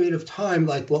protracted period of time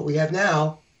like what we have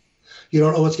now, you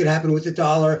don't know what's going to happen with the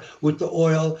dollar, with the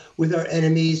oil, with our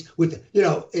enemies,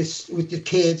 it's with the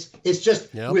kids. It's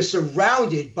just, We're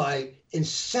surrounded by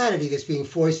insanity that's being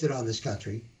foisted on this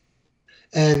country.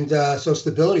 And so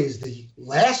stability is the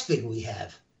last thing we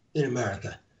have in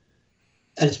America.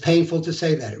 And it's painful to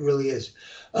say that. It really is.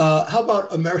 How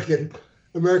about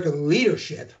American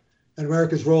leadership and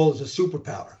America's role as a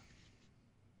superpower?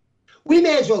 We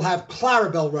may as well have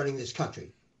Clarabelle running this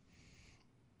country.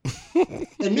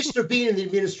 And Mr. Bean in the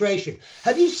administration.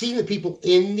 Have you seen the people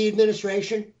in the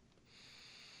administration?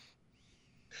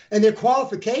 And their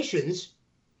qualifications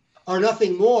are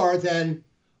nothing more than,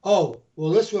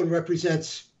 this one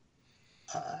represents,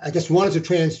 I guess one is a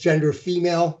transgender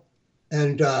female,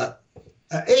 and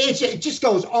it just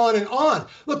goes on and on.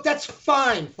 Look, that's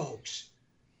fine, folks.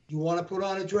 You want to put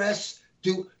on a dress?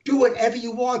 Do whatever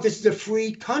you want. This is a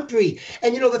free country.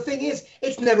 And the thing is,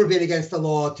 it's never been against the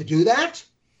law to do that.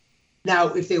 Now,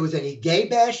 if there was any gay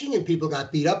bashing and people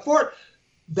got beat up for it,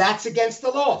 that's against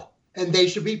the law. And they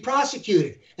should be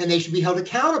prosecuted and they should be held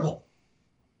accountable.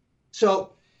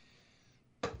 So,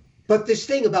 but this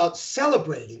thing about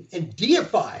celebrating and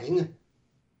deifying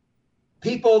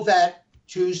people that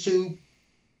choose to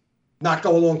not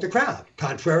go along with the crowd,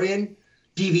 contrarian,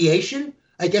 deviation.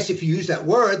 I guess if you use that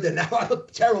word, then now I'm a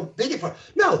terrible bigot for it.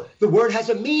 No, the word has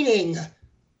a meaning.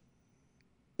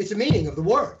 It's a meaning of the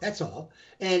word, that's all.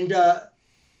 And,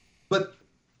 but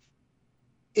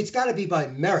it's got to be by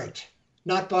merit,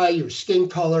 not by your skin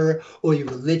color or your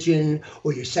religion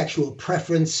or your sexual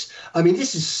preference. I mean,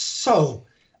 this is so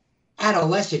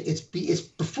adolescent. It's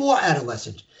before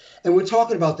adolescent. And we're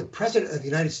talking about the President of the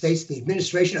United States, the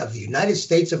administration of the United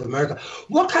States of America.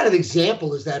 What kind of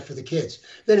example is that for the kids?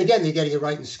 Then again, they're getting it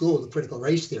right in school, the critical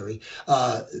race theory,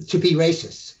 to be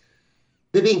racists.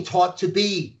 They're being taught to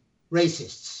be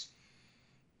racists.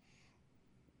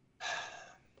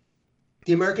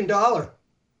 The American dollar.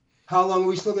 How long are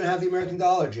we still going to have the American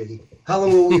dollar, Jiggy? How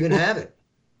long will we even have it?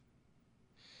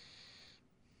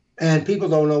 And people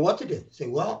don't know what to do. Say,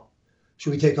 well,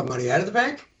 should we take our money out of the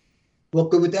bank? What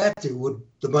good would that do? Would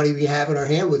the money we have in our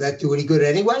hand, would that do any good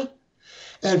anyway?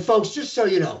 And folks, just so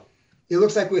you know, it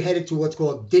looks like we're headed to what's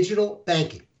called digital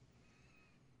banking.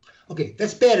 Okay,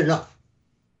 that's bad enough.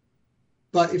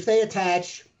 But if they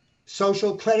attach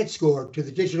social credit score to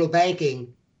the digital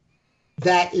banking,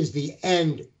 that is the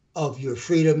end of your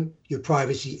freedom, your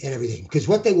privacy, and everything. Because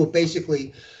what they will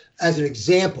basically, as an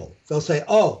example, they'll say,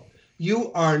 oh,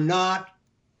 you are not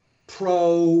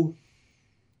pro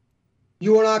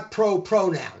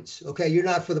pronouns, okay? You're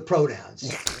not for the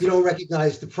pronouns. You don't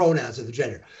recognize the pronouns of the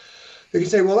gender. They can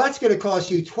say, well, that's going to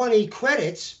cost you 20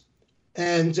 credits,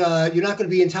 and you're not going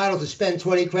to be entitled to spend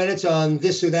 20 credits on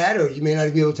this or that, or you may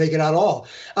not be able to take it out all.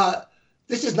 I'm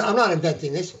not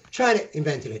inventing this. China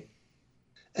invented it.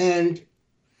 And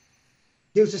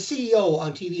there was a CEO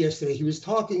on TV yesterday. He was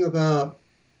talking about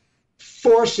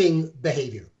forcing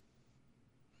behavior.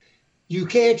 You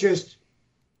can't just,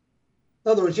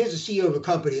 in other words, here's a CEO of a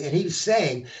company, and he was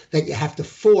saying that you have to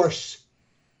force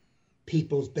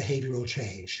people's behavioral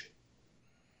change.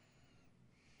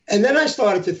 And then I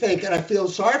started to think, and I feel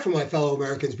sorry for my fellow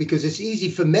Americans, because it's easy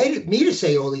for me to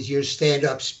say all these years, stand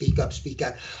up, speak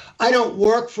out. I don't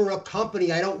work for a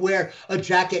company. I don't wear a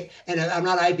jacket, and I'm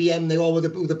not IBM. They all with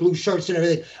the blue shirts and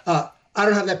everything. I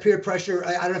don't have that peer pressure.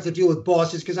 I don't have to deal with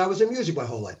bosses because I was in music my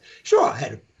whole life. Sure, I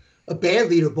had a band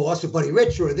leader boss, a Buddy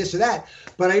Rich or this or that,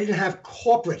 but I didn't have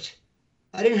corporate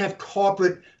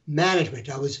management.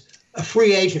 I was a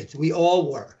free agent. We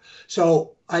all were.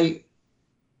 So I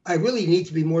really need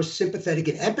to be more sympathetic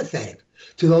and empathetic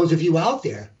to those of you out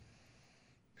there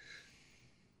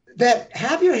that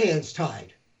have your hands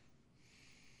tied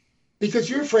because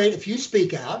you're afraid if you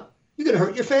speak out, you're going to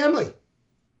hurt your family.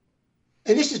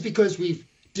 And this is because we've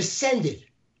descended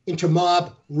into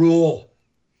mob rule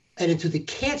and into the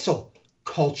cancel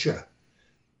culture.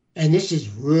 And this is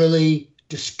really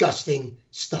disgusting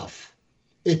stuff.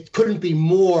 It couldn't be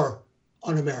more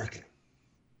un-American.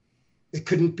 It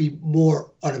couldn't be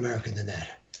more un-American than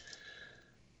that.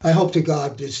 I hope to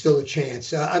God there's still a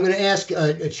chance. I'm going to ask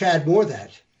Chad Moore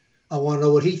that. I want to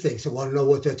know what he thinks. I want to know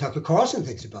what Tucker Carlson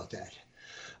thinks about that.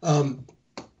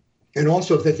 And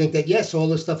also if they think that, yes, all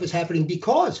this stuff is happening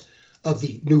because of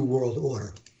the New World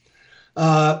Order.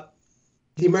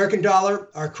 The American dollar,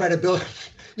 our credibility.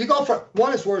 You go for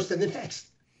one is worse than the next.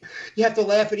 You have to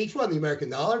laugh at each one. The American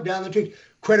dollar, down the street.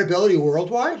 Credibility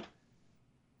worldwide.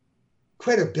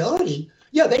 Credibility?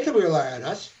 Yeah, they can rely on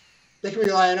us. They can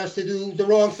rely on us to do the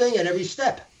wrong thing at every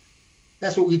step.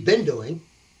 That's what we've been doing.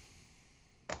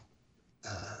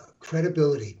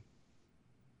 Credibility.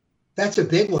 That's a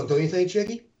big one, don't you think,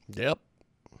 Jiggy? Yep.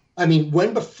 I mean,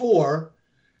 when before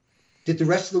did the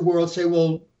rest of the world say,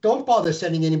 well, don't bother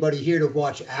sending anybody here to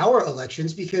watch our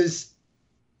elections because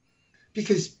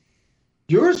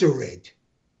yours are rigged?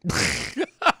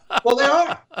 Well, they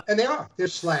are, and they are. They're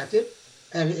slanted,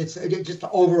 and it's just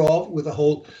overall with a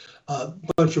whole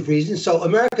bunch of reasons. So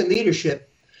American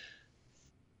leadership,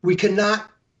 we cannot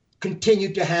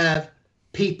continue to have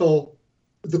people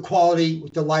with the quality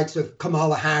with the likes of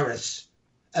Kamala Harris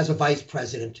as a vice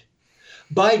president.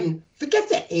 Biden, forget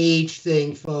the age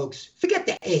thing, folks. Forget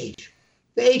the age.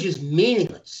 The age is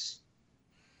meaningless.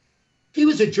 He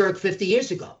was a jerk 50 years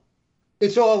ago.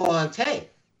 It's all on tape.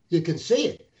 You can see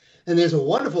it. And there's a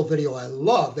wonderful video I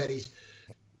love that he's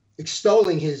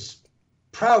extolling his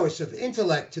prowess of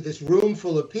intellect to this room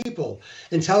full of people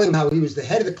and telling him how he was the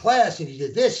head of the class and he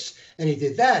did this and he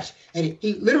did that. And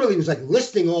he literally was like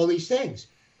listing all these things.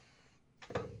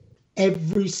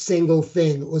 Every single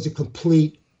thing was a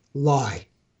complete lie.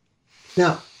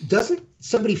 Now, doesn't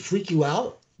somebody freak you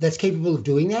out that's capable of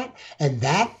doing that? And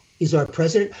that is our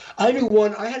president. I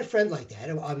had a friend like that.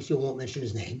 Obviously, I won't mention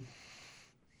his name.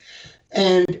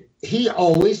 And he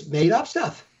always made up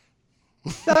stuff.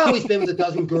 Oh, he's been with a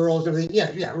dozen girls and everything.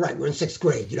 Yeah, right. We're in 6th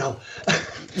grade, And,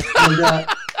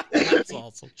 that's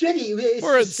awesome. Jiggy, it's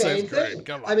We're the in same 6th grade. thing.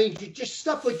 Come on. I mean, just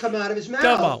stuff would come out of his mouth.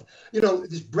 Come on.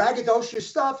 This braggadocious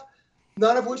stuff,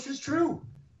 none of which was true.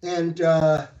 And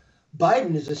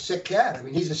Biden is a sick cat. I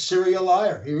mean, he's a serial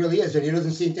liar. He really is. And he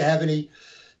doesn't seem to have any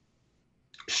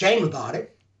shame about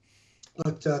it.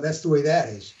 But that's the way that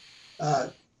is.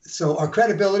 So our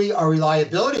credibility, our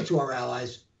reliability to our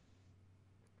allies,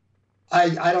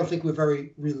 I don't think we're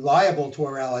very reliable to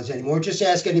our allies anymore. Just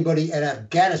ask anybody at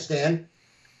Afghanistan.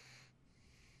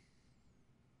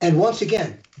 And once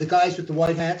again, the guys with the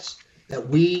white hats, that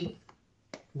we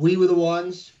were the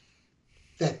ones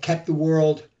that kept the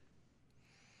world,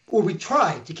 or we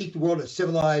tried to keep the world as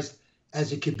civilized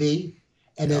as it could be.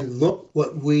 And then look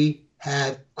what we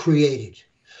have created.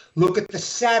 Look at the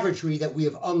savagery that we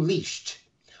have unleashed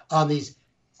on these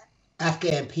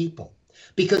Afghan people.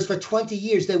 Because for 20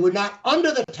 years, they were not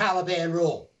under the Taliban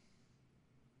rule.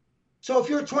 So if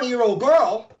you're a 20-year-old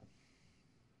girl,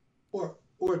 or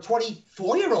a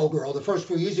 24-year-old girl, the first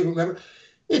 4 years, you remember,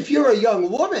 if you're a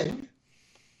young woman,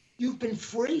 you've been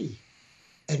free.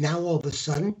 And now all of a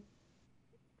sudden,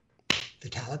 the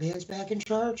Taliban's back in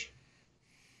charge.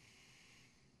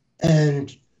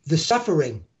 And the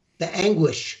suffering, the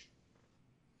anguish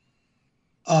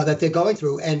that they're going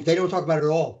through, and they don't talk about it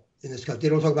at all in this country. They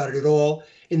don't talk about it at all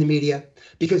in the media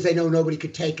because they know nobody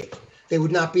could take it. They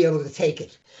would not be able to take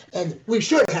it. And we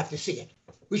should have to see it.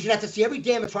 We should have to see every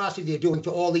damn atrocity they're doing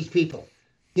to all these people.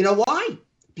 You know why?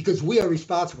 Because we are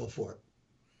responsible for it.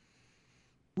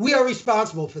 We are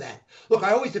responsible for that. Look,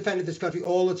 I always defended this country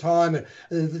all the time.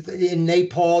 In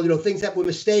Nepal, things that were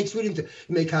mistakes. We didn't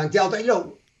make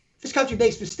Delta. This country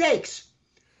makes mistakes.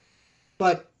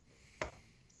 But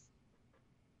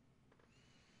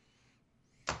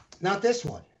not this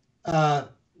one.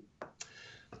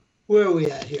 Where are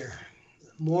we at here?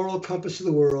 Moral compass of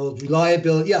the world,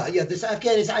 reliability. Yeah. This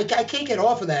Afghanistan, I can't get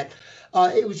off of that.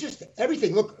 It was just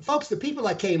everything. Look, folks, the people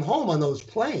that came home on those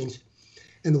planes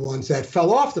and the ones that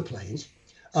fell off the planes,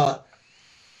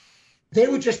 they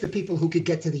were just the people who could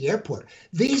get to the airport.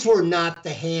 These were not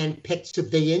the hand-picked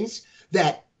civilians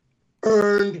that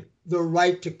earned the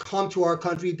right to come to our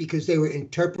country because they were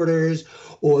interpreters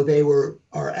or they were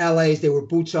our allies, they were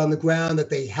boots on the ground, that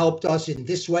they helped us in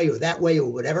this way or that way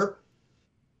or whatever.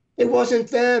 It wasn't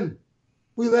them.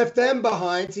 We left them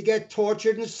behind to get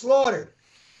tortured and slaughtered.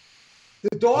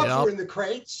 The dogs were in the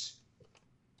crates.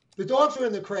 The dogs were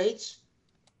in the crates.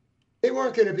 They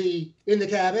weren't going to be in the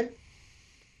cabin.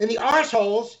 And the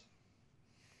arseholes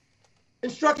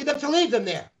instructed them to leave them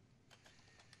there.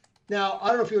 Now, I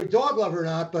don't know if you're a dog lover or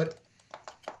not, but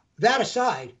that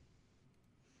aside,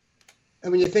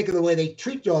 and when you think of the way they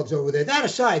treat dogs over there, that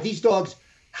aside, these dogs,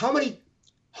 how many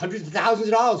hundreds of thousands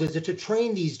of dollars is it to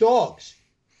train these dogs?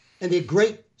 And they're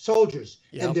great soldiers,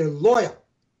 and they're loyal.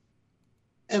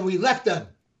 And we left them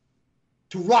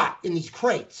to rot in these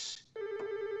crates.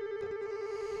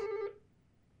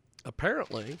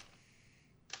 Apparently,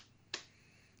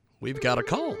 we've got a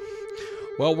call.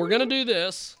 Well, we're going to do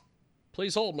this.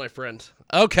 Please hold, my friend.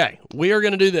 Okay, we are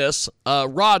going to do this.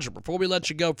 Roger, before we let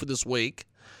you go for this week,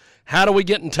 how do we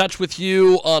get in touch with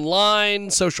you online,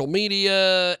 social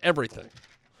media, everything?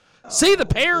 See the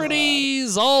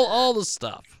parodies, all the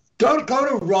stuff. Go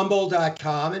to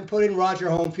rumble.com and put in Roger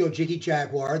Homefield, Jiggy,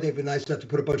 Jaguar. They've been nice enough to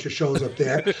put a bunch of shows up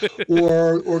there.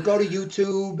 or go to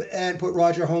YouTube and put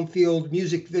Roger Homefield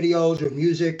music videos or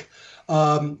music.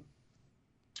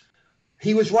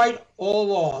 He was right all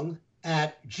along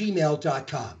at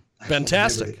gmail.com.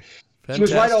 Fantastic. He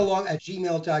was right all along at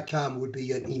gmail.com would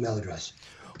be an email address.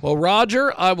 Well,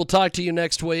 Roger, I will talk to you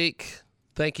next week.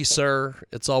 Thank you, sir.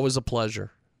 It's always a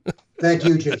pleasure. Thank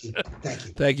you, Jiggy. Thank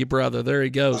you. Thank you, brother. There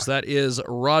he goes. That is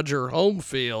Roger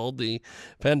Homefield, the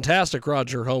fantastic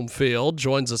Roger Homefield,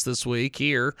 joins us this week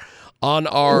here on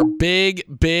our big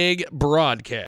broadcast.